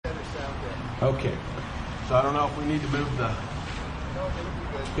Okay. So I don't know if we need to move the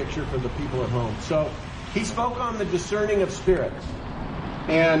picture for the people at home. So he spoke on the discerning of spirits.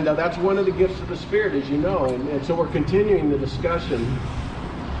 And that's one of the gifts of the Spirit, as you know. And so we're continuing the discussion.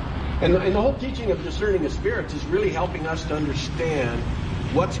 And the whole teaching of discerning of spirits is really helping us to understand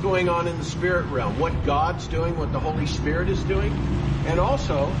what's going on in the spirit realm, what God's doing, what the Holy Spirit is doing, and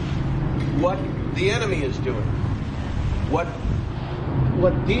also what the enemy is doing, what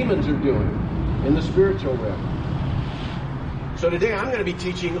demons are doing in the spiritual realm. So today I'm going to be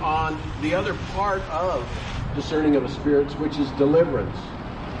teaching on the other part of discerning of the spirits, which is deliverance.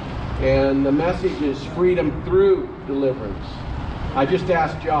 And the message is freedom through deliverance. I just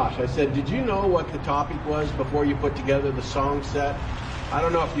asked Josh, I said, did you know what the topic was before you put together the song set? I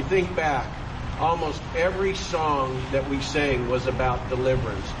don't know if you think back, almost every song that we sang was about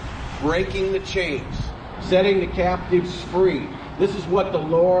deliverance. Breaking the chains, setting the captives free. This is what the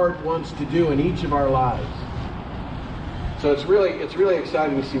Lord wants to do in each of our lives. So it's really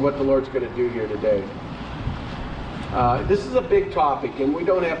exciting to see what the Lord's going to do here today. This is a big topic, and we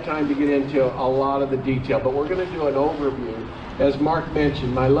don't have time to get into a lot of the detail, but we're going to do an overview. As Mark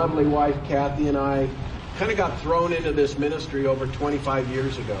mentioned, my lovely wife, Kathy, and I kind of got thrown into this ministry over 25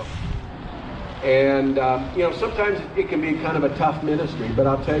 years ago. And, sometimes it can be kind of a tough ministry, but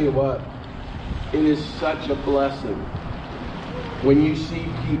I'll tell you what, it is such a blessing when you see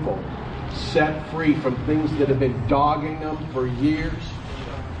people set free from things that have been dogging them for years.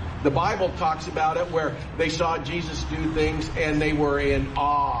 The Bible talks about it where they saw Jesus do things and they were in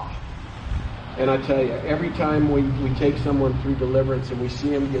awe. And I tell you, every time we take someone through deliverance and we see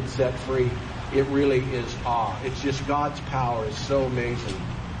them get set free, it really is awe. It's just God's power is so amazing.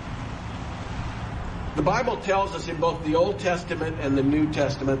 The Bible tells us in both the Old Testament and the New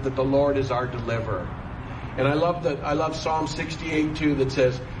Testament that the Lord is our deliverer. And I love Psalm 68:2 that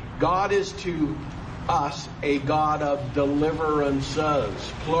says, God is to us a God of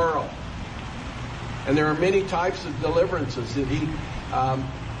deliverances, plural. And there are many types of deliverances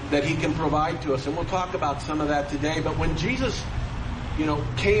that he can provide to us. And we'll talk about some of that today. But when Jesus,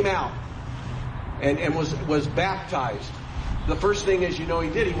 came out and was baptized, the first thing, as you know,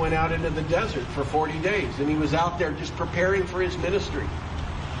 he did, he went out into the desert for 40 days. And he was out there just preparing for his ministry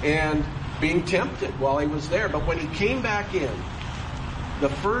and being tempted while he was there. But when he came back in, the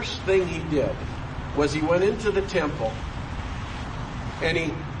first thing he did was he went into the temple, and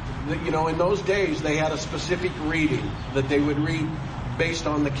in those days they had a specific reading that they would read based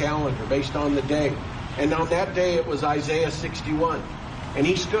on the calendar, based on the day. And on that day it was Isaiah 61. And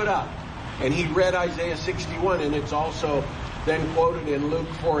he stood up and he read Isaiah 61, and it's also then quoted in Luke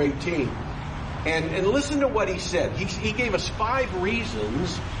 4:18. And listen to what he said. He gave us 5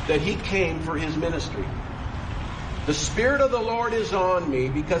 reasons that he came for his ministry. The Spirit of the Lord is on me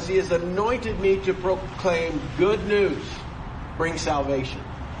because he has anointed me to proclaim good news, bring salvation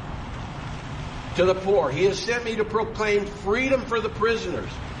to the poor. He has sent me to proclaim freedom for the prisoners.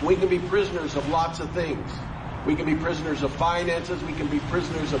 We can be prisoners of lots of things. We can be prisoners of finances. We can be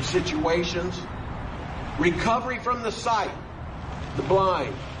prisoners of situations. Recovery from the sight, the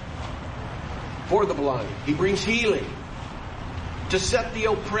blind, for the blind. He brings healing to set the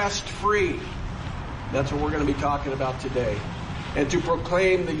oppressed free. That's what we're going to be talking about today. And to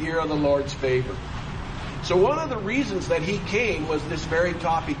proclaim the year of the Lord's favor. So one of the reasons that he came was this very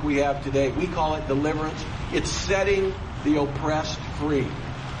topic we have today. We call it deliverance. It's setting the oppressed free.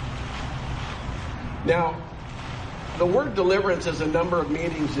 Now, the word deliverance has a number of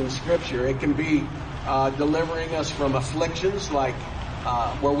meanings in Scripture. It can be delivering us from afflictions, like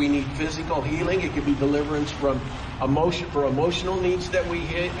where we need physical healing. It can be deliverance from emotional needs that we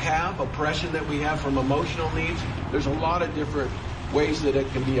have, oppression that we have from emotional needs. There's a lot of different ways that it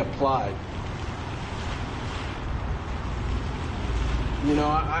can be applied.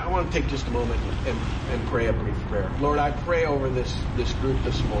 I want to take just a moment and pray a brief prayer. Lord, I pray over this group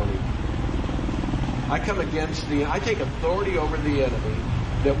this morning. I come against I take authority over the enemy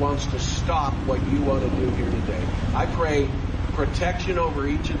that wants to stop what you want to do here today. I pray protection over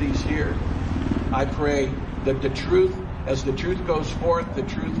each of these here. I pray that the truth, as the truth goes forth, the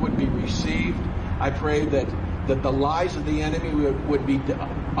truth would be received. I pray that the lies of the enemy would be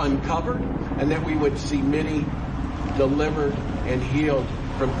uncovered, and that we would see many delivered and healed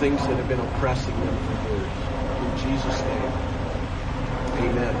from things that have been oppressing them for years. In Jesus' name,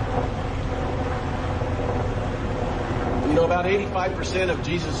 amen. About 85% of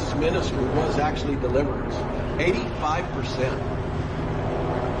Jesus' ministry was actually deliverance.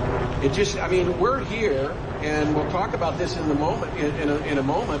 85%. We're here, and we'll talk about this in a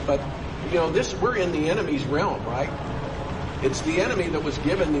moment, but we're in the enemy's realm, right? It's the enemy that was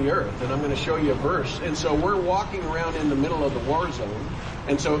given the earth, and I'm going to show you a verse. And so we're walking around in the middle of the war zone,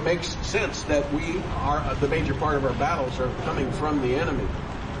 and so it makes sense that the major part of our battles are coming from the enemy.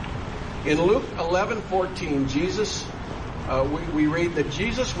 In Luke 11:14, Jesus, we read that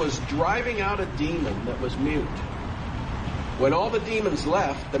Jesus was driving out a demon that was mute. When all the demons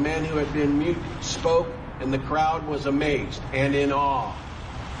left, the man who had been mute spoke, and the crowd was amazed and in awe.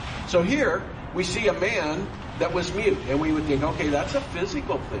 So here we see a man that was mute, and we would think, okay, that's a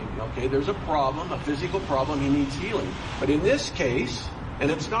physical thing. Okay, there's a problem, a physical problem, he needs healing. But in this case, and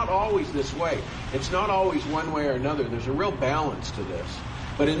it's not always this way, it's not always one way or another, there's a real balance to this.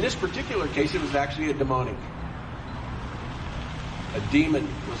 But in this particular case, it was actually a demonic. A demon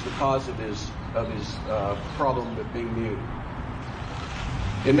was the cause of his problem with being mute.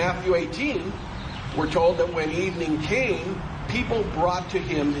 In Matthew 18, we're told that when evening came, people brought to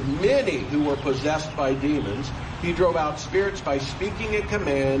him many who were possessed by demons. He drove out spirits by speaking a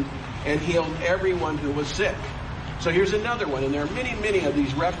command and healed everyone who was sick. So here's another one, and there are many, many of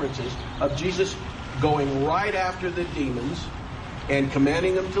these references of Jesus going right after the demons and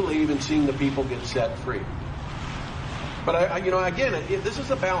commanding them to leave and seeing the people get set free. But again, this is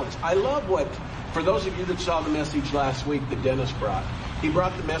a balance. I love for those of you that saw the message last week that Dennis brought, he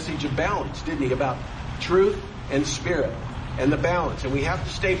brought the message of balance, didn't he? About truth and spirit and the balance. And we have to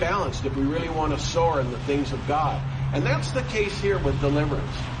stay balanced if we really want to soar in the things of God. And that's the case here with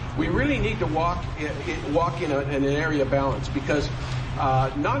deliverance. We really need to walk in an area of balance, because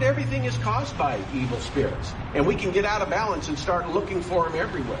not everything is caused by evil spirits. And we can get out of balance and start looking for them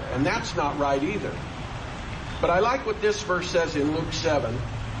everywhere. And that's not right either. But I like what this verse says in Luke 7.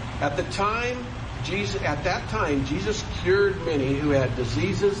 At that time, Jesus cured many who had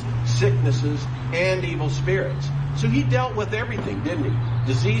diseases, sicknesses, and evil spirits. So he dealt with everything, didn't he?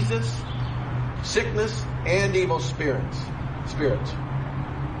 Diseases, sickness, and evil spirits.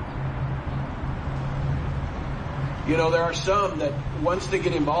 You know, there are some that once they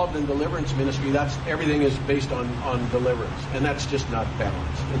get involved in deliverance ministry, everything is based on deliverance. And that's just not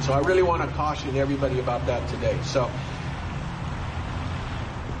balanced. And so I really want to caution everybody about that today. So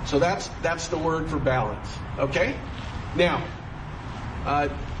that's the word for balance. Okay? Now,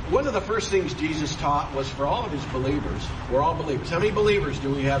 one of the first things Jesus taught was for all of his believers. We're all believers. How many believers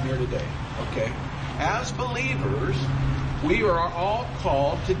do we have here today? Okay. As believers, we are all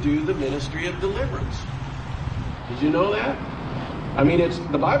called to do the ministry of deliverance. Did you know that? I mean,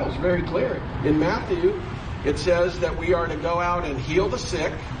 the Bible's very clear. In Matthew, it says that we are to go out and heal the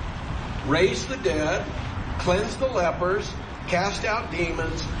sick, raise the dead, cleanse the lepers, cast out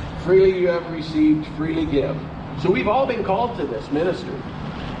demons. Freely you have received, freely give. So we've all been called to this ministry.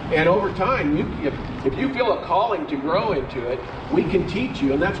 And over time, if you feel a calling to grow into it, we can teach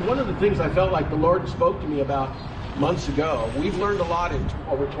you. And that's one of the things I felt like the Lord spoke to me about months ago. We've learned a lot in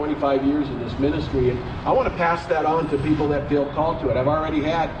over 25 years in this ministry, and I want to pass that on to people that feel called to it. I've already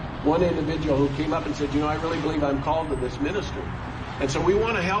had one individual who came up and said, I really believe I'm called to this ministry. And so we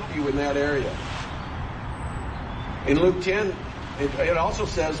want to help you in that area. In Luke 10, it also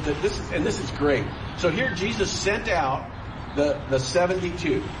says that this is great. So here Jesus sent out the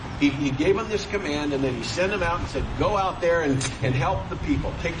 72. He gave them this command, and then he sent them out and said, go out there and help the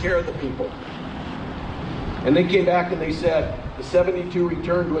people. Take care of the people. And they came back and they said, the 72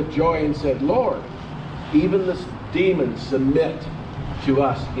 returned with joy and said, Lord, even the demons submit to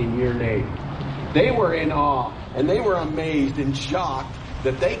us in your name. They were in awe, and they were amazed and shocked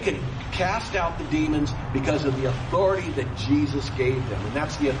that they could cast out the demons because of the authority that Jesus gave them. And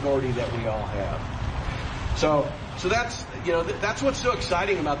that's the authority that we all have. So that's what's so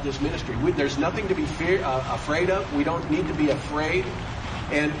exciting about this ministry. There's nothing to be afraid of. We don't need to be afraid.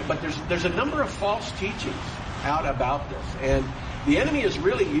 But there's a number of false teachings out about this. And the enemy has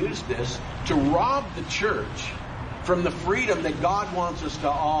really used this to rob the church from the freedom that God wants us to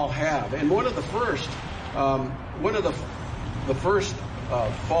all have. And one of the first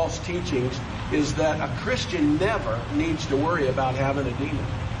false teachings is that a Christian never needs to worry about having a demon.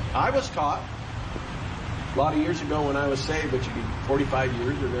 I was taught a lot of years ago when I was saved, which would be 45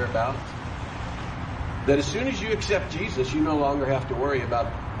 years or thereabouts, that as soon as you accept Jesus, you no longer have to worry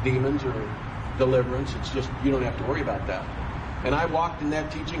about demons or deliverance. It's just, you don't have to worry about that. And I walked in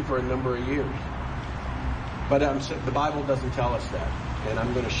that teaching for a number of years. But the Bible doesn't tell us that. And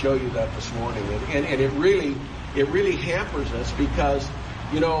I'm going to show you that this morning. And it really hampers us because,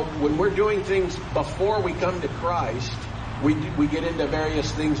 when we're doing things before we come to Christ, we get into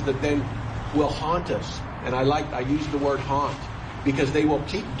various things that then will haunt us. And I use the word haunt. because they will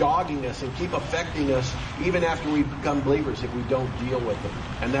keep dogging us and keep affecting us even after we become believers if we don't deal with them.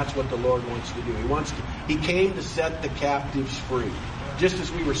 And that's what the Lord wants to do. He came to set the captives free, just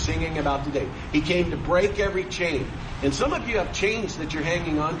as we were singing about today. He came to break every chain. And some of you have chains that you're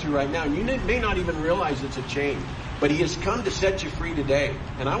hanging on to right now, and you may not even realize it's a chain. But He has come to set you free today.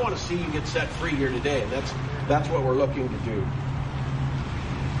 And I want to see you get set free here today. And that's what we're looking to do.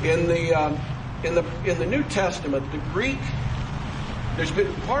 In the New Testament, the Greek, there's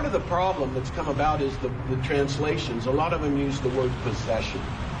been part of the problem that's come about is the translations. A lot of them use the word possession.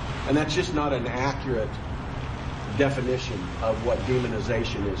 And that's just not an accurate definition of what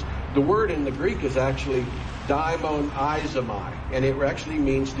demonization is. The word in the Greek is actually daimonisomai, and it actually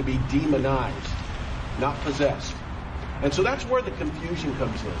means to be demonized, not possessed. And so that's where the confusion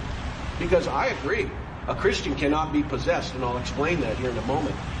comes in. Because I agree, a Christian cannot be possessed, and I'll explain that here in a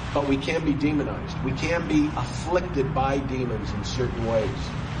moment. But we can be demonized. We can be afflicted by demons in certain ways.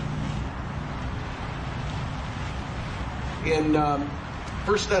 In 1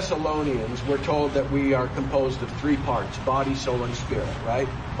 Thessalonians, we're told that we are composed of 3 parts: body, soul, and spirit, right?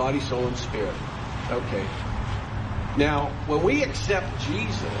 Body, soul, and spirit. Okay. Now, when we accept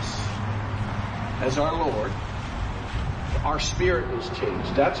Jesus as our Lord, our spirit is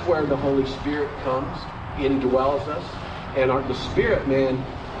changed. That's where the Holy Spirit comes, indwells us, and the spirit man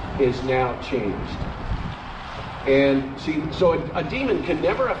is now changed. And see, so a demon can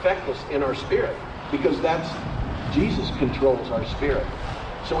never affect us in our spirit, because Jesus controls our spirit.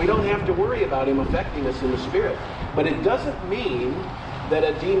 So we don't have to worry about him affecting us in the spirit. But it doesn't mean that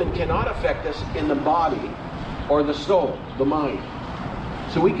a demon cannot affect us in the body or the soul, the mind.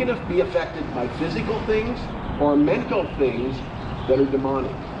 So we can be affected by physical things or mental things that are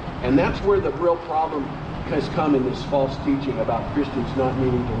demonic. And that's where the real problem has come in this false teaching about Christians not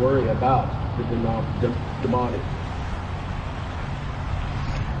needing to worry about the demonic.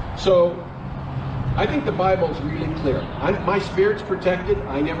 So I think the Bible's really clear. My spirit's protected.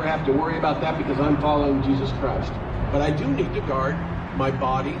 I never have to worry about that because I'm following Jesus Christ. But I do need to guard my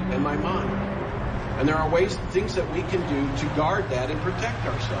body and my mind. And there are things that we can do to guard that and protect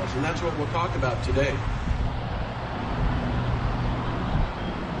ourselves. And that's what we'll talk about today.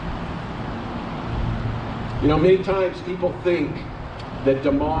 You know, many times people think that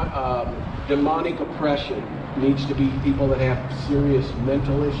demonic oppression needs to be people that have serious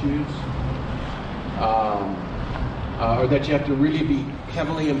mental issues, or that you have to really be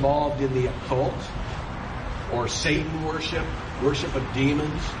heavily involved in the occult, or Satan worship of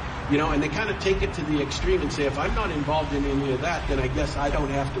demons. You know, and they kind of take it to the extreme and say, if I'm not involved in any of that, then I guess I don't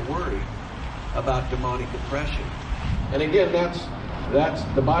have to worry about demonic oppression. And again, that's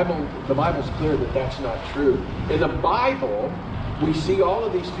the Bible. The Bible's clear that that's not true. In the Bible, we see all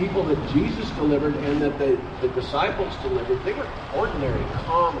of these people that Jesus delivered and that the disciples delivered. They were ordinary,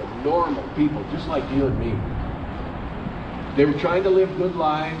 common, normal people, just like you and me. They were trying to live good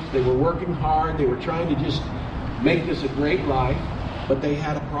lives. They were working hard. They were trying to just make this a great life. But they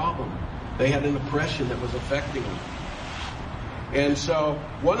had a problem. They had an oppression that was affecting them. And so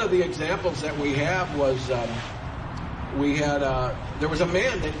one of the examples that we have was there was a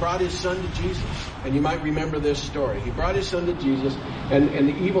man that brought his son to Jesus. And you might remember this story. He brought his son to Jesus, and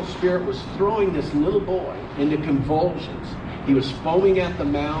the evil spirit was throwing this little boy into convulsions. He was foaming at the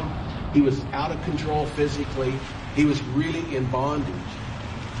mouth. He was out of control physically. He was really in bondage.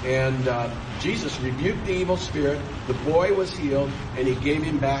 And Jesus rebuked the evil spirit. The boy was healed, and he gave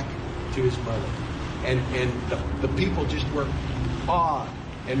him back to his mother. And the people just were awed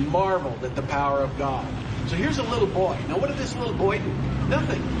and marveled at the power of God. So here's a little boy. Now, what did this little boy do?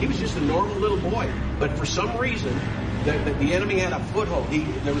 Nothing. He was just a normal little boy. But for some reason, the enemy had a foothold.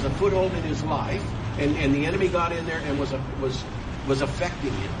 There was a foothold in his life, and the enemy got in there and was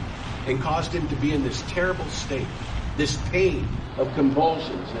affecting him and caused him to be in this terrible state, this pain of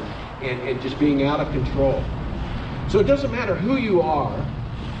convulsions and just being out of control. So it doesn't matter who you are,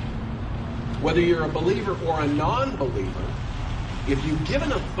 whether you're a believer or a non-believer, if you give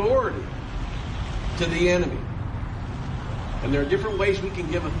an authority to the enemy, and there are different ways we can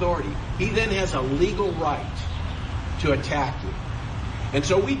give authority, he then has a legal right to attack you. And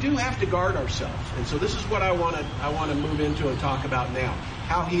so we do have to guard ourselves. And so this is what I want to move into and talk about now.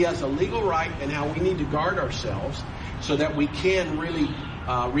 How he has a legal right and how we need to guard ourselves so that we can really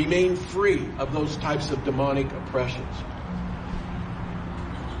remain free of those types of demonic oppressions.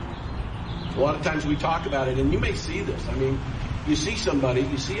 A lot of times we talk about it, and you may see this. I mean, you see somebody,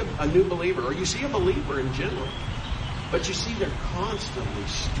 you see a new believer, or you see a believer in general, but you see they're constantly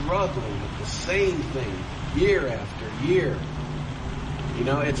struggling with the same thing year after year. You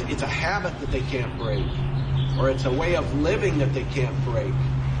know, it's a habit that they can't break. or it's a way of living that they can't break,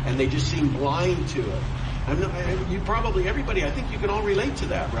 and they just seem blind to it. Everybody, I think you can all relate to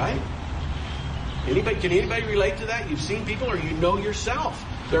that, right? Can anybody relate to that? You've seen people, or you know yourself.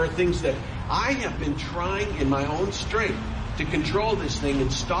 There are things that I have been trying in my own strength to control this thing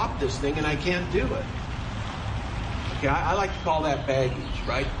and stop this thing, and I can't do it. Okay, I like to call that baggage,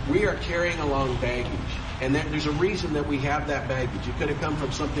 right? We are carrying along baggage. And there's a reason that we have that baggage. It could have come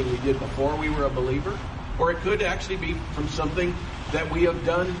from something we did before we were a believer, or it could actually be from something that we have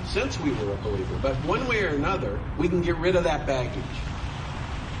done since we were a believer. But one way or another, we can get rid of that baggage.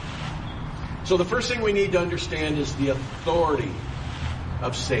 So the first thing we need to understand is the authority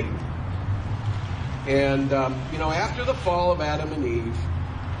of Satan. And, after the fall of Adam and Eve,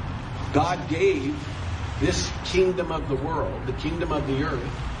 God gave this kingdom of the world, the kingdom of the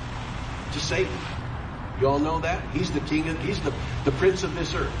earth, to Satan. You all know that? He's the king, he's the prince of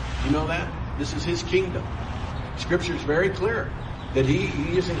this earth. You know that? This is his kingdom. Scripture is very clear that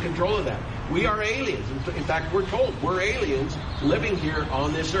he is in control of that. We are aliens. In fact, we're told we're aliens living here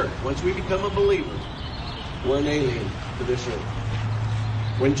on this earth. Once we become a believer, we're an alien to this earth.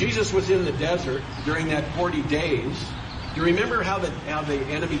 When Jesus was in the desert during that 40 days, do you remember how the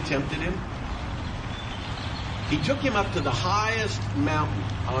enemy tempted him? He took him up to the highest mountain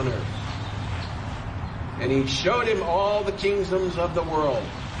on earth. And he showed him all the kingdoms of the world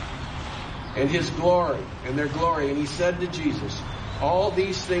and his glory and their glory. And he said to Jesus, all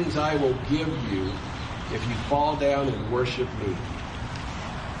these things I will give you if you fall down and worship me.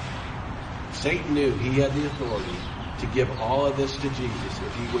 Satan knew he had the authority to give all of this to Jesus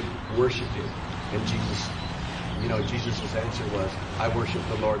if he would worship him. And Jesus' answer was, I worship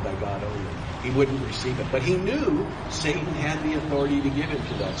the Lord thy God only. He wouldn't receive it. But he knew Satan had the authority to give him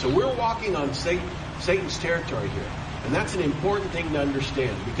to that. So we're walking on Satan's territory here. And that's an important thing to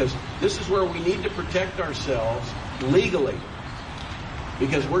understand, because this is where we need to protect ourselves legally.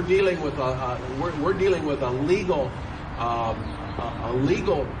 Because we're dealing with a legal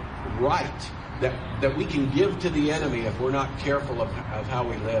right that we can give to the enemy if we're not careful of how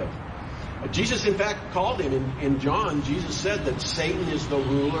we live. Jesus, in fact, called him in John. Jesus said that Satan is the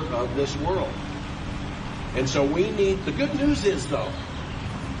ruler of this world. And so the good news is, though,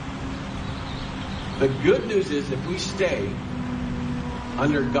 if we stay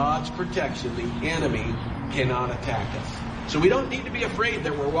under God's protection, the enemy cannot attack us. So we don't need to be afraid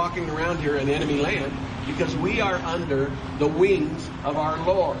that we're walking around here in enemy land, because we are under the wings of our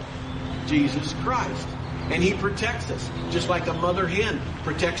Lord, Jesus Christ. And he protects us, just like a mother hen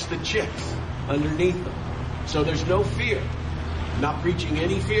protects the chicks underneath them. So there's no fear. I'm not preaching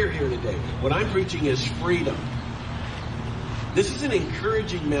any fear here today. What I'm preaching is freedom. This is an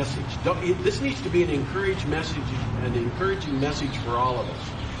encouraging message. This needs to be an encouraging message for all of us.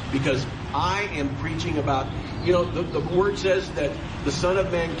 Because I am preaching about, the word says that the Son of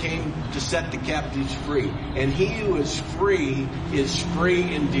Man came to set the captives free. And he who is free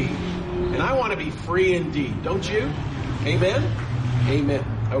indeed. And I want to be free indeed, don't you? Amen? Amen.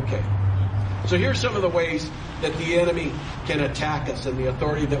 Okay. So here's some of the ways that the enemy can attack us, and the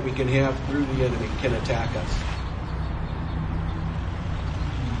authority that we can have through the enemy can attack us.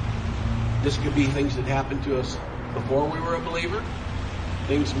 This could be things that happened to us before we were a believer,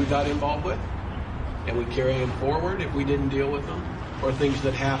 things we got involved with, and we carry them forward if we didn't deal with them, or things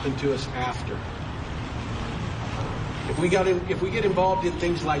that happened to us after. If we get involved in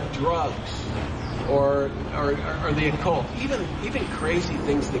things like drugs or the occult, even crazy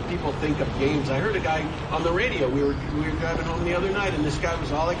things that people think of, games. I heard a guy on the radio. We were driving home the other night, and this guy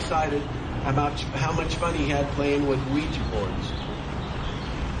was all excited about how much fun he had playing with Ouija boards.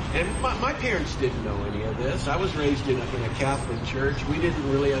 And my parents didn't know any of this. I was raised in a Catholic church. We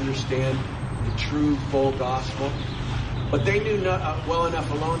didn't really understand the true, full gospel. But they knew well enough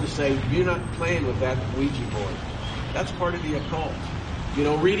alone to say, you're not playing with that Ouija board. That's part of the occult.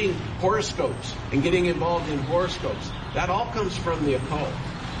 Reading horoscopes and getting involved in horoscopes, that all comes from the occult.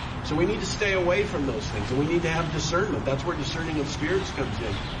 So we need to stay away from those things, and we need to have discernment. That's where discerning of spirits comes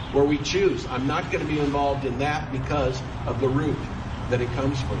in, where we choose. I'm not going to be involved in that because of the root that it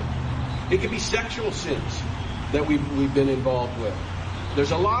comes from. It could be sexual sins that we've been involved with.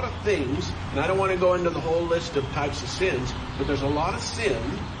 There's a lot of things, and I don't want to go into the whole list of types of sins, but there's a lot of sin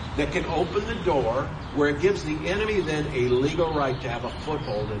that can open the door where it gives the enemy then a legal right to have a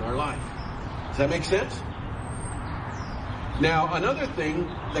foothold in our life. Does that make sense? Now, another thing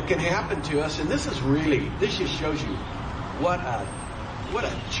that can happen to us, and this just shows you what a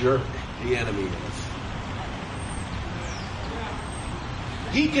jerk the enemy is.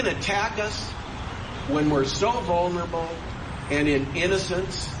 He can attack us when we're so vulnerable and in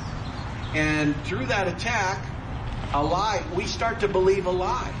innocence And through that attack, a lie, we start to believe a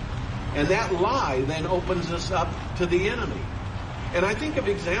lie. And that lie then opens us up to the enemy. And I think of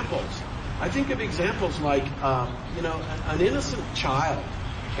examples. I think of examples like, an innocent child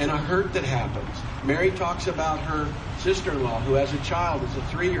and a hurt that happens. Mary talks about her sister-in-law who has a child, as a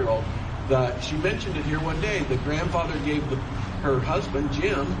 3-year-old. She mentioned it here one day. The grandfather gave her husband,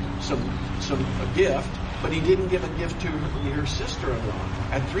 Jim, a gift, but he didn't give a gift to her sister-in-law.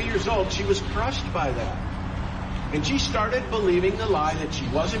 At 3 years old, she was crushed by that. And she started believing the lie that she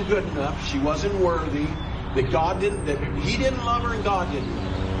wasn't good enough, she wasn't worthy, that he didn't love her and God didn't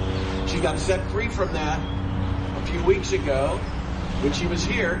love her. She got set free from that a few weeks ago when she was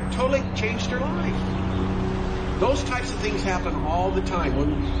here. Totally changed her life. Those types of things happen all the time.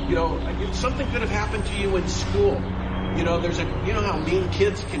 When, something could have happened to you in school. There's how mean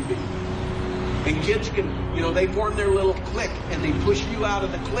kids can be. And kids can, they form their little clique and they push you out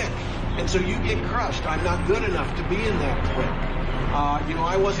of the clique. And so you get crushed. I'm not good enough to be in that clique.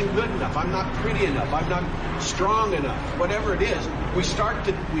 I wasn't good enough. I'm not pretty enough. I'm not strong enough. Whatever it is, we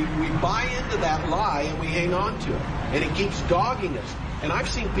buy into that lie and we hang on to it. And it keeps dogging us. And I've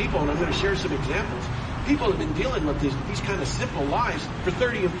seen people, and I'm going to share some examples, people have been dealing with these kind of simple lies for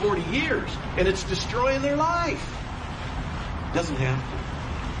 30 and 40 years. And it's destroying their life. Doesn't have to.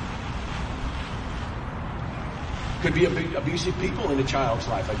 Could be abusive people in a child's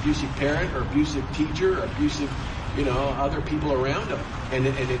life, abusive parent or abusive teacher or abusive, other people around them. And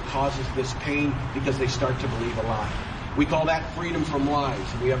it causes this pain because they start to believe a lie. We call that freedom from lies.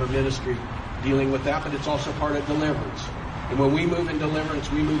 We have a ministry dealing with that, but it's also part of deliverance. And when we move in deliverance,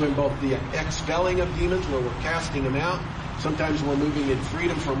 we move in both the expelling of demons, where we're casting them out. Sometimes we're moving in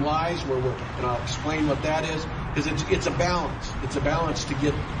freedom from lies, and I'll explain what that is, because it's a balance. It's a balance to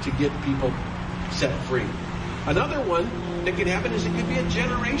get people set free. Another one that can happen is it could be a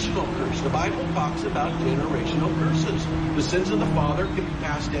generational curse. The Bible talks about generational curses. The sins of the father can be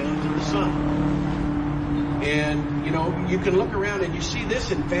passed down to the son. And, you can look around and you see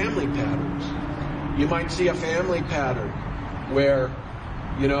this in family patterns. You might see a family pattern where,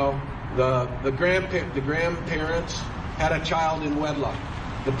 the grandparents had a child in wedlock.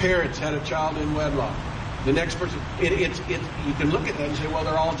 The parents had a child in wedlock. The next person, you can look at that and say, well,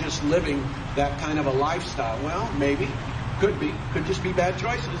 they're all just living that kind of a lifestyle. Well, maybe, could just be bad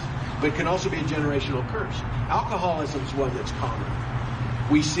choices, but it can also be a generational curse. Alcoholism is one that's common.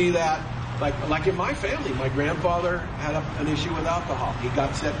 We see that, like in my family. My grandfather had an issue with alcohol. He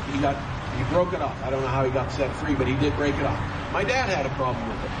broke it off. I don't know how he got set free, but he did break it off. My dad had a problem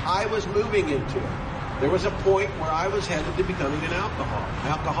with it. I was moving into it. There was a point where I was headed to becoming an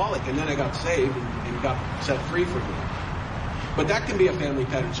alcoholic, and then I got saved and got set free from it. But that can be a family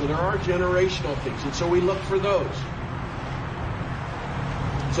pattern. So there are generational things, and so we look for those.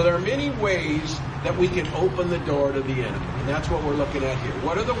 So there are many ways that we can open the door to the enemy, and that's what we're looking at here.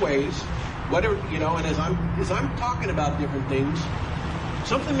 What are the ways? And as I'm talking about different things,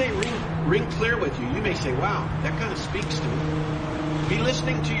 something may ring clear with you. You may say, "Wow, that kind of speaks to me." Be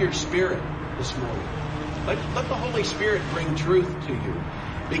listening to your spirit this morning. Let the Holy Spirit bring truth to you,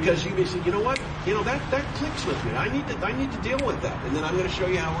 because you may say, "You know what? That clicks with me. I need to deal with that," and then I'm going to show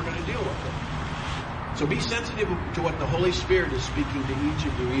you how we're going to deal with it. So be sensitive to what the Holy Spirit is speaking to each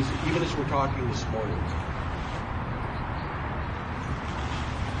of you, even as we're talking this morning.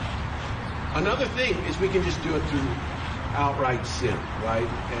 Another thing is we can just do it through outright sin, right?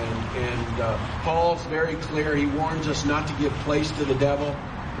 And Paul's very clear. He warns us not to give place to the devil.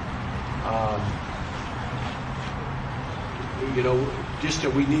 Just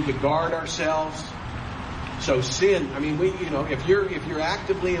that we need to guard ourselves. So sin, if you're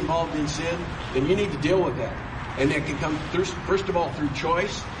actively involved in sin, then you need to deal with that. And that can come first of all through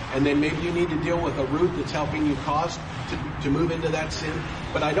choice, and then maybe you need to deal with a root that's helping you cause to move into that sin.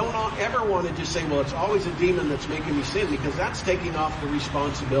 But I don't ever want to just say, well, it's always a demon that's making me sin, because that's taking off the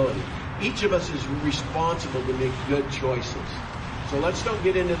responsibility. Each of us is responsible to make good choices. So let's don't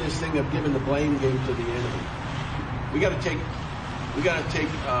get into this thing of giving the blame game to the enemy. We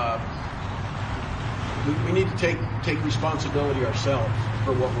need to take responsibility ourselves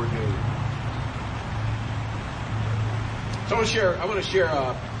for what we're doing. So I want to share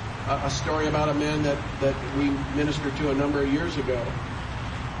a story about a man that we ministered to a number of years ago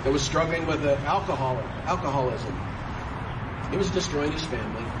that was struggling with alcoholism. It was destroying his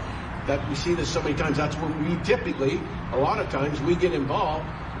family. That we see this so many times. That's when we typically, a lot of times, we get involved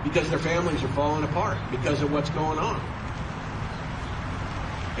because their families are falling apart because of what's going on.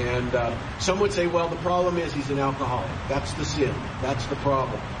 And some would say, well, the problem is he's an alcoholic. That's the sin. That's the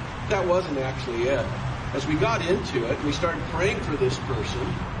problem. That wasn't actually it. As we got into it, we started praying for this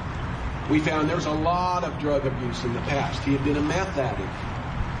person. we found there was a lot of drug abuse in the past. He had been a meth addict.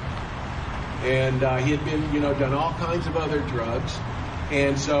 And he had been, done all kinds of other drugs.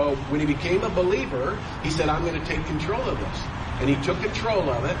 And so when he became a believer, he said, I'm going to take control of this. And he took control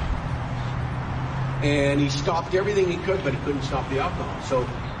of it. And he stopped everything he could, but he couldn't stop the alcohol. So,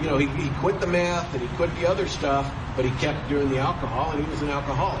 he quit the meth and he quit the other stuff, but he kept doing the alcohol, and he was an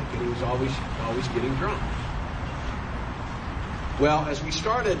alcoholic, and he was always getting drunk. Well, as we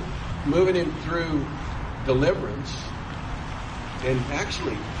started moving him through Deliverance, and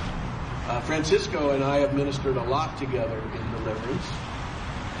actually, Francisco and I have ministered a lot together in Deliverance.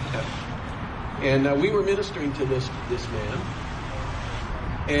 And we were ministering to this man.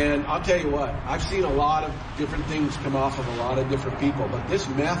 And I'll tell you what, I've seen a lot of different things come off of a lot of different people, but this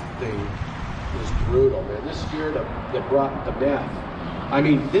meth thing was brutal, man. This spirit that brought the meth. I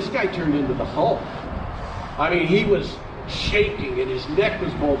mean, this guy turned into the Hulk. I mean, he was shaking, and his neck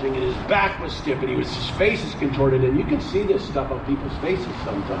was bulging, and his back was stiff, and his face is contorted, and you can see this stuff on people's faces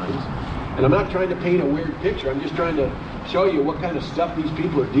sometimes. And I'm not trying to paint a weird picture. I'm just trying to show you what kind of stuff these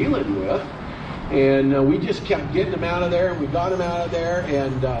people are dealing with. And we just kept getting him out of there, and we got him out of there.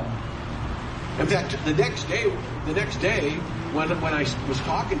 And in fact, the next day, when I was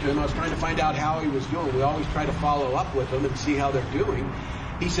talking to him, I was trying to find out how he was doing. We always try to follow up with them and see how they're doing.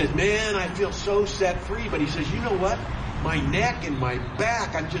 He says, man, I feel so set free. But he says, you know what? My neck and my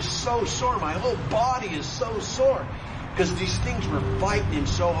back, I'm just so sore. My whole body is so sore. Because these things were fighting him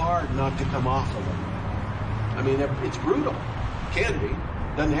so hard not to come off of him. I mean, it's brutal. Can be.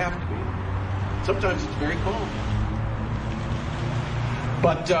 Doesn't have to be. Sometimes it's very calm.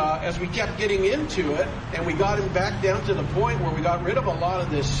 But as we kept getting into it, and we got him back down to the point where we got rid of a lot of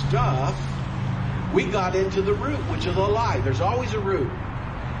this stuff, we got into the root, which is a lie. There's always a root.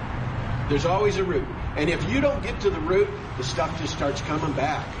 There's always a root. And if you don't get to the root, the stuff just starts coming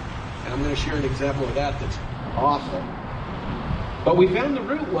back. And I'm going to share an example of that that's awful. But we found the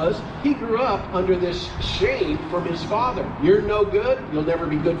root was he grew up under this shame from his father. You're no good. You'll never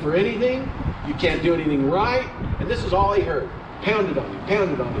be good for anything. You can't do anything right. And this is all he heard. Pounded on him,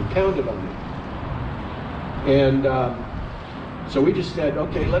 pounded on him, pounded on him. And so we just said,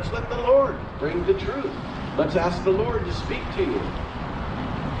 okay, let's let the Lord bring the truth. Let's ask the Lord to speak to you.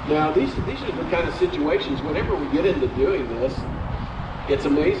 Now, these are the kind of situations, whenever we get into doing this, it's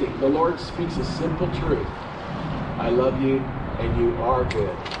amazing. The Lord speaks a simple truth. I love you. And you are good.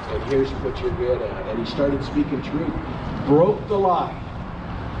 And here's what you're good at. And he started speaking truth. Broke the lie.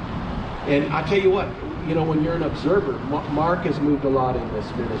 And I tell you what, when you're an observer, Mark has moved a lot in this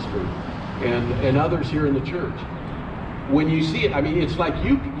ministry. And others here in the church. When you see it, I mean, it's like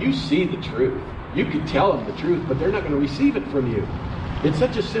you see the truth. You can tell them the truth, but they're not going to receive it from you. It's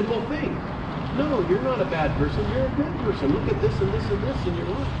such a simple thing. No, you're not a bad person. You're a good person. Look at this and this and this in your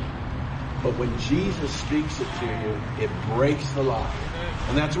life. But when Jesus speaks it to you, it breaks the lie.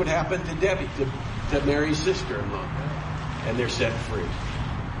 And that's what happened to Debbie, to Mary's sister-in-law. And they're set free.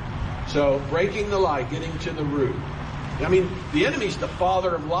 So breaking the lie, getting to the root. I mean, the enemy's the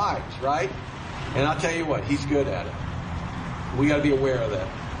father of lies, right? And I'll tell you what, he's good at it. We got to be aware of that.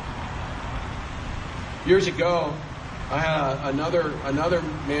 Years ago, I had another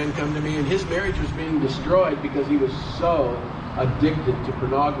man come to me, and his marriage was being destroyed because he was so addicted to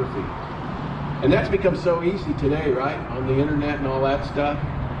pornography. And that's become so easy today, right? On the internet and all that stuff.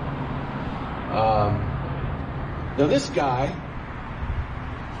 Now this guy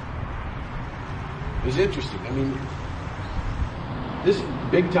is interesting. I mean, this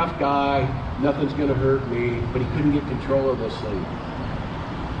big tough guy, nothing's going to hurt me, but he couldn't get control of this thing.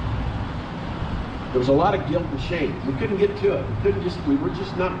 There was a lot of guilt and shame. We couldn't get to it. We were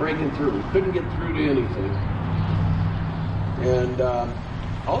just not breaking through. We couldn't get through to anything. And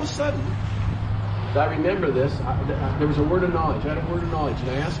all of a sudden, I remember this. There was a word of knowledge. I had a word of knowledge. And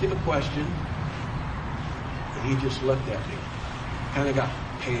I asked him a question. And he just looked at me. Kind of got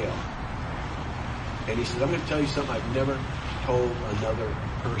pale. And he said, I'm going to tell you something I've never told another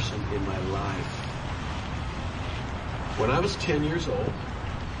person in my life. When I was 10 years old,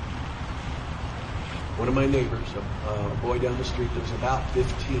 one of my neighbors, a boy down the street that was about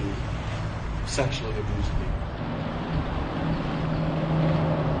 15, sexually abused me.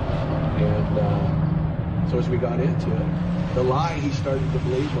 And so as we got into it, the lie he started to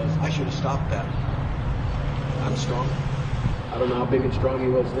believe was, I should have stopped that. I'm strong. I don't know how big and strong he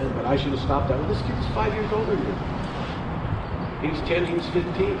was then, but I should have stopped that. Well, this kid was 5 years older than me. He was 10, he was 15.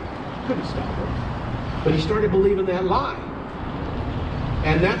 Couldn't stop him. But he started believing that lie.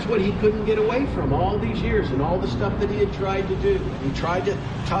 And that's what he couldn't get away from all these years and all the stuff that he had tried to do. And he tried to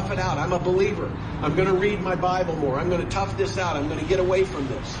tough it out. I'm a believer. I'm going to read my Bible more. I'm going to tough this out. I'm going to get away from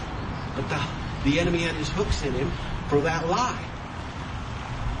this. But the enemy had his hooks in him for that lie.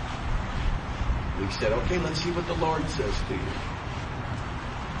 He said, okay, let's see what the Lord says to you.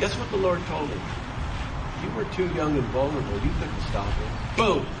 Guess what the Lord told him? You were too young and vulnerable. You couldn't stop it.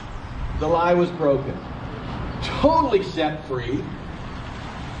 Boom! The lie was broken. Totally set free.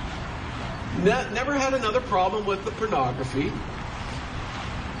 Never had another problem with the pornography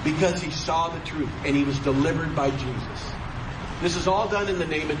because he saw the truth and he was delivered by Jesus. This is all done in the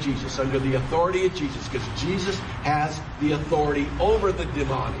name of Jesus, under the authority of Jesus, because Jesus has the authority over the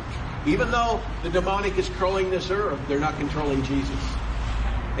demonic. Even though the demonic is controlling this earth, they're not controlling Jesus.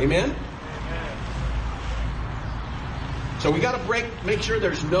 Amen? So we got to make sure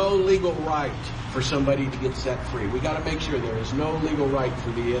there's no legal right for somebody to get set free. We got to make sure there is no legal right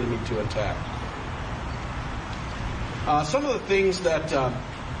for the enemy to attack. Some of the things that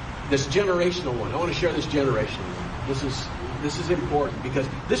this generational one, I want to share this generational one. This is important because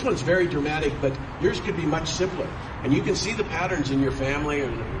this one's very dramatic, but yours could be much simpler. And you can see the patterns in your family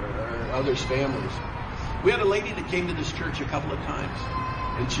or others' families. We had a lady that came to this church a couple of times,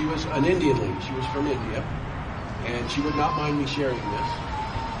 and she was an Indian lady. She was from India, and she would not mind me sharing this.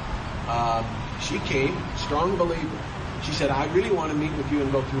 She came, strong believer. She said, I really want to meet with you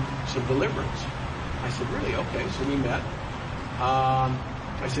and go through some deliverance. I said, really? Okay. So we met.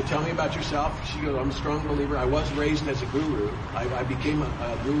 I said, tell me about yourself. She goes, I'm a strong believer. I was raised as a guru. I became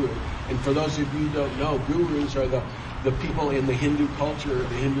a guru. And for those of you who don't know, gurus are the people in the Hindu culture,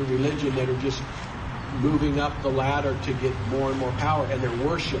 the Hindu religion, that are just moving up the ladder to get more and more power. And they're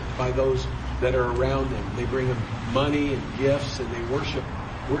worshipped by those that are around them. They bring them money and gifts, and they worship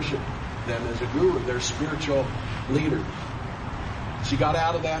them as a guru. They're a spiritual leader. She got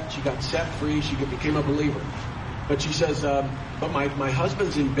out of that. She got set free. She became a believer. But she says, but my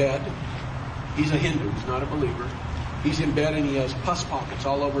husband's in bed. He's a Hindu. He's not a believer. He's in bed and he has pus pockets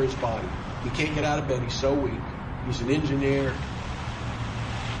all over his body. He can't get out of bed. He's so weak. He's an engineer.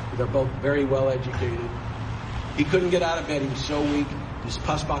 They're both very well educated. He couldn't get out of bed. He was so weak. His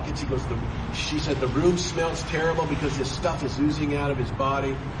pus pockets. She said, the room smells terrible because this stuff is oozing out of his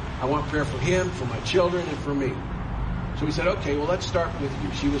body. I want prayer for him, for my children, and for me. So we said, okay, well, let's start with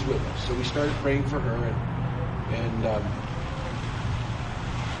you. She was with us. So we started praying for her, and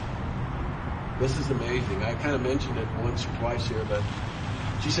this is amazing. I kind of mentioned it once or twice here, but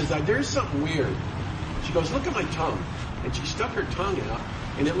she says, there's something weird. She goes, look at my tongue. And she stuck her tongue out,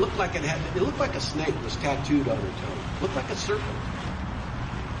 and it looked like it looked like a snake was tattooed on her tongue. It looked like a serpent.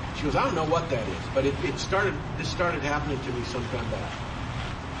 She goes, I don't know what that is, but this started happening to me some time back.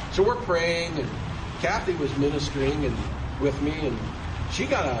 So we're praying, and Kathy was ministering and with me, and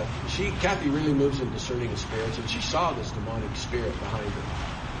Kathy really moves in discerning of spirits, and she saw this demonic spirit behind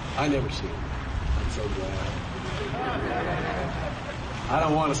her. I never see him. I'm so glad. I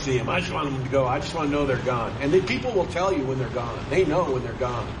don't want to see him. I just want them to go. I just want to know they're gone. And then people will tell you when they're gone. They know when they're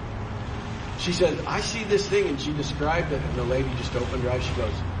gone. She said, I see this thing, and she described it, and the lady just opened her eyes. She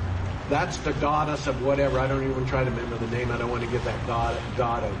goes, that's the goddess of whatever. I don't even try to remember the name. I don't want to give that God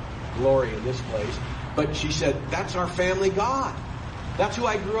of glory in this place. But she said, that's our family God. That's who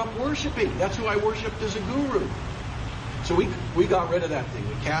I grew up worshiping. That's who I worshiped as a guru. So we got rid of that thing.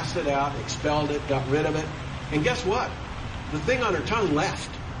 We cast it out, expelled it, got rid of it. And guess what? The thing on her tongue left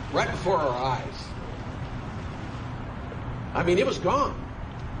right before our eyes. I mean, it was gone.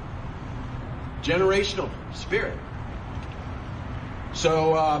 Generational spirit.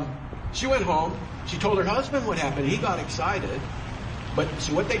 So she went home. She told her husband what happened. He got excited. But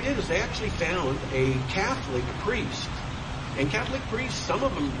so what they did is they actually found a Catholic priest. And Catholic priests, some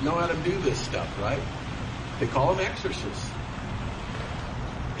of them know how to do this stuff, right? They call them exorcists.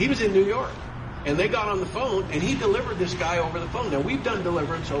 He was in New York. And they got on the phone, and he delivered this guy over the phone. Now, we've done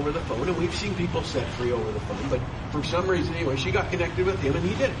deliverance over the phone, and we've seen people set free over the phone. But for some reason, anyway, she got connected with him, and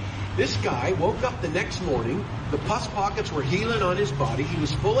he did. This guy woke up the next morning. The pus pockets were healing on his body. He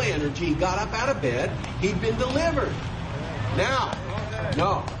was full of energy. He got up out of bed. He'd been delivered. Now,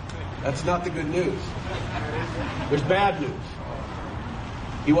 no, that's not the good news. There's bad news.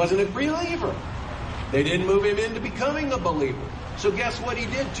 He wasn't a believer. They didn't move him into becoming a believer. So guess what he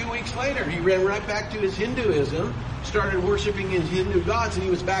did 2 weeks later? He ran right back to his Hinduism, started worshiping his Hindu gods, and he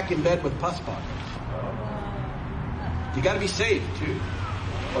was back in bed with pus pockets. You got to be saved too,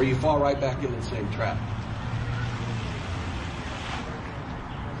 or you fall right back into the same trap.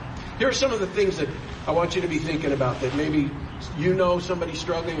 Here are some of the things that I want you to be thinking about that maybe you know somebody's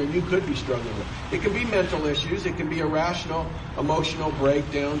struggling or you could be struggling with. It can be mental issues. It can be irrational, emotional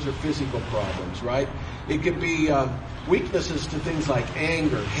breakdowns or physical problems, right? It could be weaknesses to things like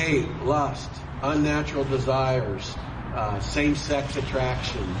anger, hate, lust, unnatural desires, same-sex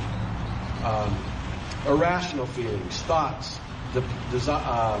attraction, irrational feelings, thoughts,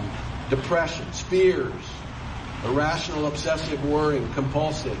 depressions, fears, irrational, obsessive worrying,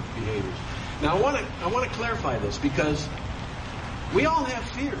 compulsive behaviors. Now, I want to clarify this because we all have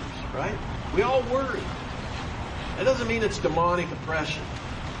fears, right? We all worry. That doesn't mean it's demonic oppression,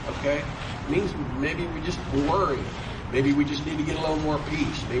 okay? It means maybe we just worry. Maybe we just need to get a little more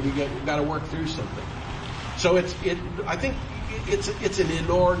peace. Maybe we've got to work through something. So I think it's an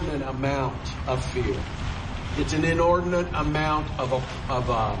inordinate amount of fear. It's an inordinate amount of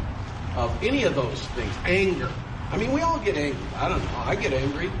any of those things. Anger. I mean, we all get angry. I don't know. I get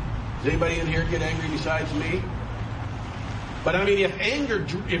angry. Does anybody in here get angry besides me? But I mean, if anger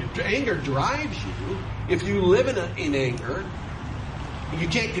drives you, if you live in anger, you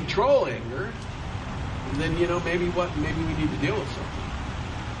can't control anger, then maybe we need to deal with something.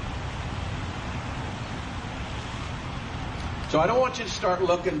 So I don't want you to start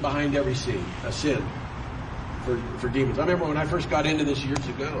looking behind every sin for demons. I remember when I first got into this years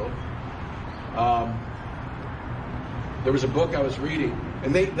ago, there was a book I was reading,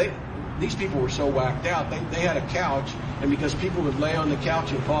 and these people were so whacked out. They had a couch, and because people would lay on the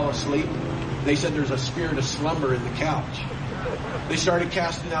couch and fall asleep, they said there's a spirit of slumber in the couch. They started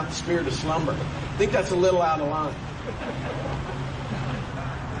casting out the spirit of slumber. I think that's a little out of line.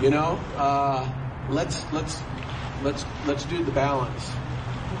 Let's do the balance.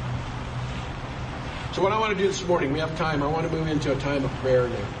 So what I want to do this morning, we have time. I want to move into a time of prayer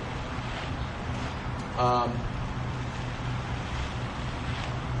now.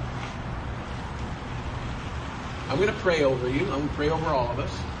 I'm going to pray over you. I'm going to pray over all of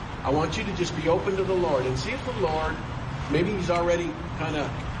us. I want you to just be open to the Lord and see if the Lord, maybe He's already kind of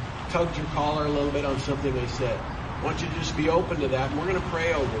tugged your collar a little bit on something I said. I want you to just be open to that, and we're going to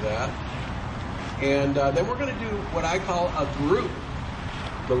pray over that. And then we're going to do what I call a group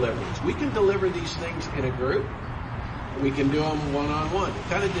deliverance. We can deliver these things in a group. We can do them one-on-one. It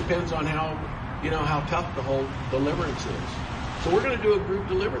kind of depends on how tough the whole deliverance is. So we're going to do a group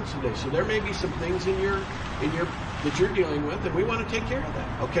deliverance today. So there may be some things in your that you're dealing with, and we want to take care of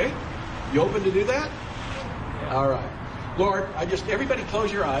that. Okay? You open to do that? Yeah. All right. Lord, everybody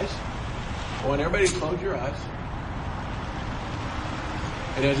close your eyes. I want everybody to close your eyes.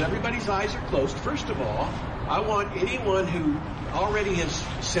 And as everybody's eyes are closed, first of all, I want anyone who already has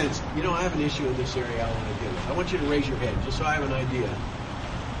sensed, I have an issue in this area I want to deal with. I want you to raise your hand just so I have an idea.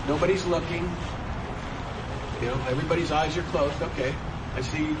 Nobody's looking. Everybody's eyes are closed. Okay. I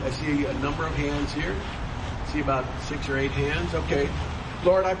see a number of hands here. I see about 6 or 8 hands. Okay.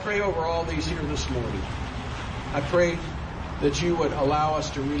 Lord, I pray over all these here this morning. I pray that you would allow us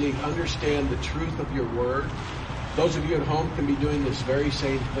to really understand the truth of your word. Those of you at home can be doing this very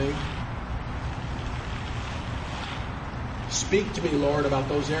same thing. Speak to me, Lord, about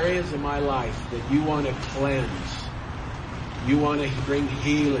those areas in my life that you want to cleanse. You want to bring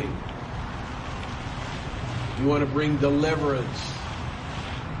healing. You want to bring deliverance.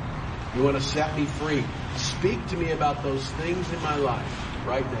 You want to set me free. Speak to me about those things in my life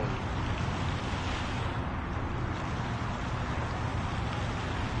right now.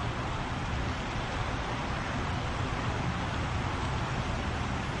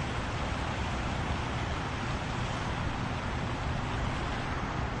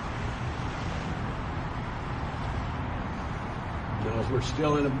 We're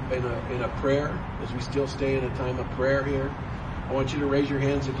still in a prayer, as we still stay in a time of prayer here. I want you to raise your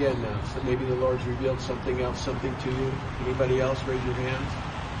hands again now. So maybe the Lord's revealed something else, something to you. Anybody else, raise your hands.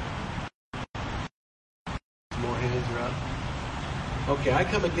 More hands are up. Okay, I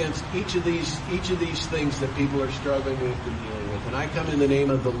come against each of these things that people are struggling with and dealing with. And I come in the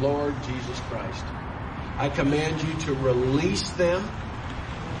name of the Lord Jesus Christ. I command you to release them.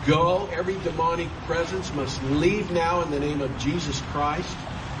 Go. Every demonic presence must leave now in the name of Jesus Christ.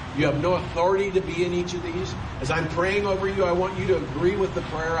 You have no authority to be in each of these. As I'm praying over you, I want you to agree with the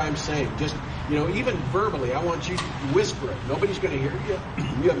prayer I'm saying. Just, even verbally, I want you to whisper it. Nobody's going to hear you.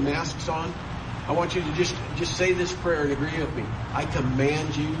 You have masks on. I want you to just say this prayer and agree with me. I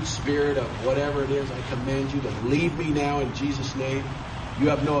command you, spirit of whatever it is, I command you to leave me now in Jesus' name. You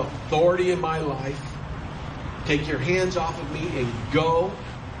have no authority in my life. Take your hands off of me and go.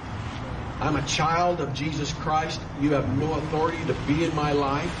 I'm a child of Jesus Christ. You have no authority to be in my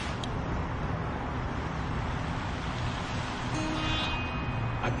life.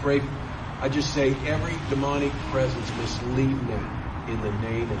 I just say every demonic presence must leave now in the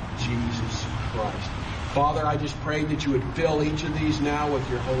name of Jesus Christ. Father, I just pray that you would fill each of these now with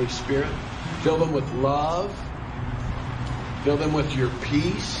your Holy Spirit. Fill them with love. Fill them with your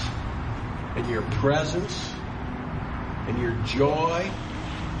peace and your presence and your joy.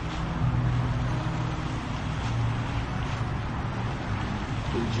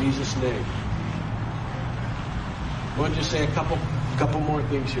 In Jesus' name. I want to just say a couple more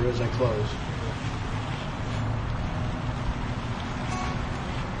things here as I close.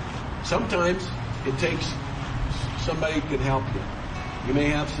 Sometimes it takes somebody who can help you. You may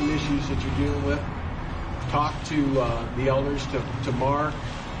have some issues that you're dealing with. Talk to the elders, to Mark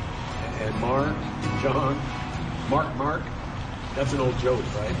and Mark, John, Mark. That's an old joke,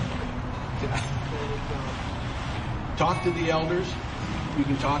 right? Talk to the elders. You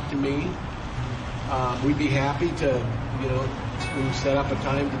can talk to me. We'd be happy to, we can set up a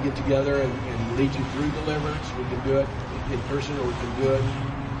time to get together and lead you through deliverance. We can do it in person or we can do it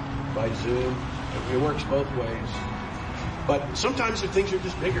by Zoom. It works both ways. But sometimes the things are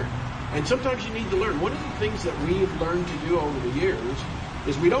just bigger. And sometimes you need to learn. One of the things that we've learned to do over the years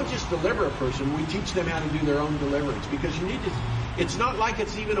is we don't just deliver a person, we teach them how to do their own deliverance. Because you need to, it's not like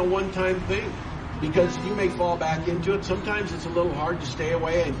it's even a one-time thing. Because you may fall back into it. Sometimes it's a little hard to stay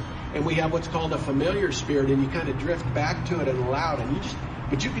away, and we have what's called a familiar spirit, and you kind of drift back to it and allow it.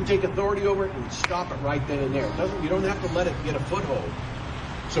 But you can take authority over it and stop it right then and there. You don't have to let it get a foothold.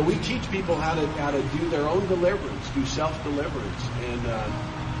 So we teach people how to do their own deliverance, do self-deliverance, and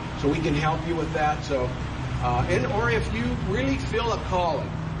so we can help you with that. So, or if you really feel a calling,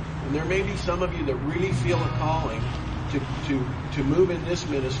 and there may be some of you that really feel a calling to move in this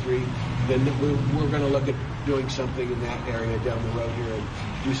ministry, then we're going to look at doing something in that area down the road here and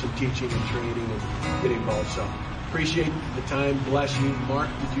do some teaching and training and get involved. So appreciate the time. Bless you. Mark,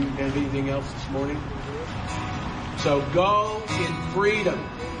 did you have anything else this morning? So go in freedom.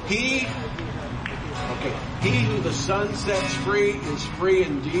 He who the Son sets free is free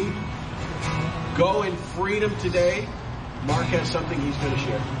indeed. Go in freedom today. Mark has something he's going to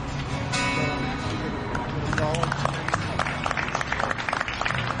share.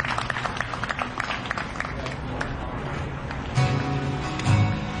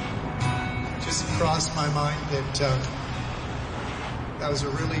 Just crossed my mind that that was a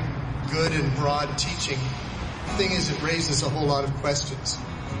really good and broad teaching. The thing is, it raises a whole lot of questions.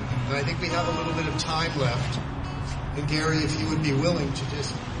 And I think we have a little bit of time left. And Gary, if you would be willing to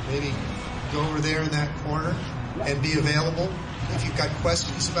just maybe go over there in that corner and be available. If you've got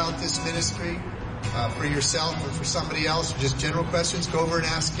questions about this ministry, for yourself or for somebody else, or just general questions, go over and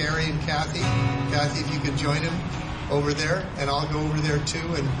ask Gary and Kathy. Kathy, if you could join him over there, and I'll go over there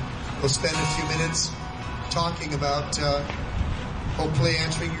too, and we'll spend a few minutes talking about hopefully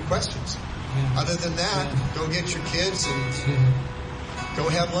answering your questions. Other than that, go get your kids and go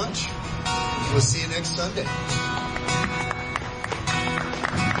have lunch. We'll see you next Sunday.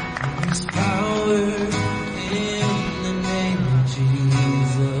 There's power in the name of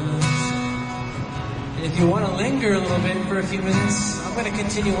Jesus. And if you want to linger a little bit for a few minutes, I'm going to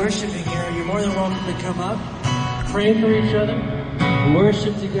continue worshiping here. You're more than welcome to come up, pray for each other,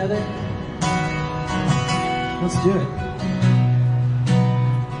 worship together. Let's do it.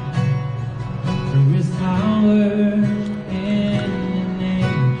 There is power in the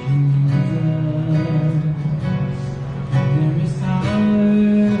name of Jesus. There is power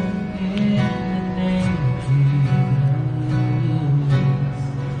in the name of Jesus.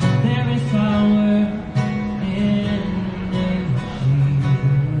 There is power in the name of Jesus.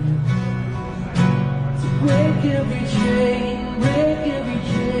 To break every chain, break every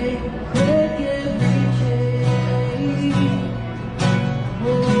chain, break every chain.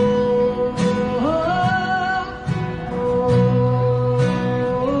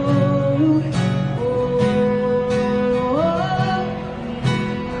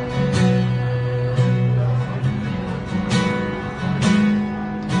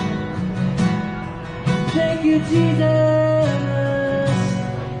 Thank you, Jesus.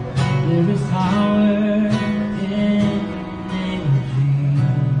 There is power in the name of Jesus.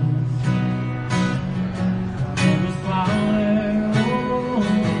 There is power in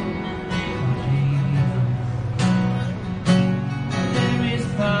the name of Jesus. There is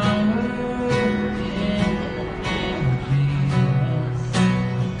power in the name of Jesus.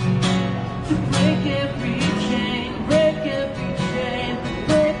 To break every chain, break every chain,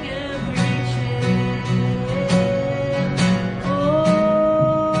 break every chain. Oh,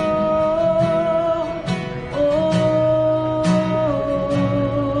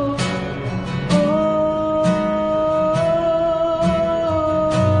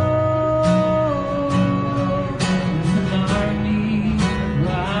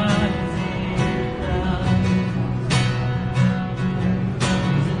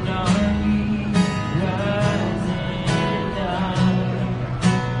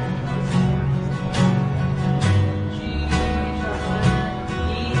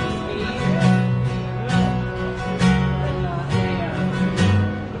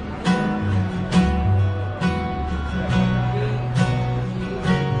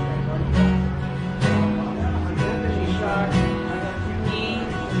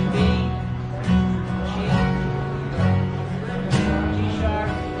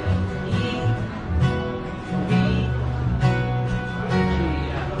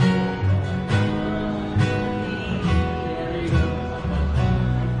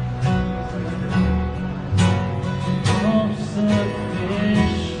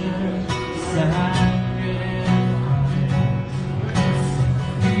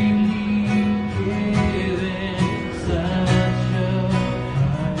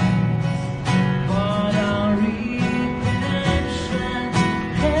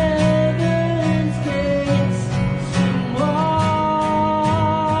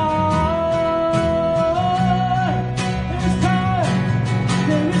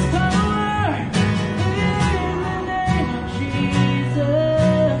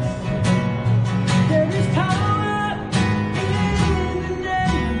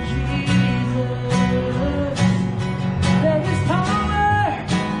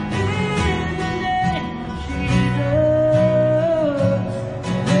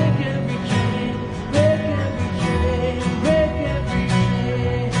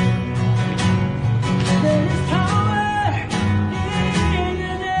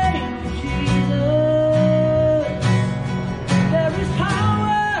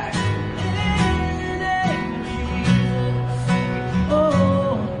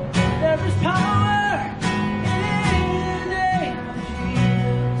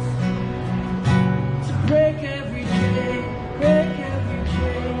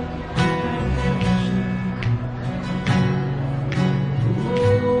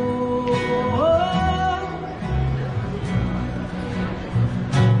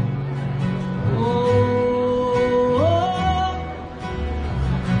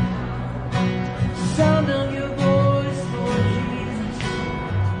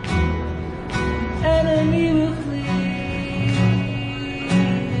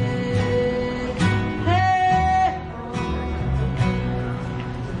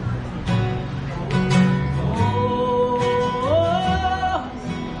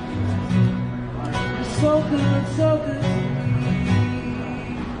 so good, so good.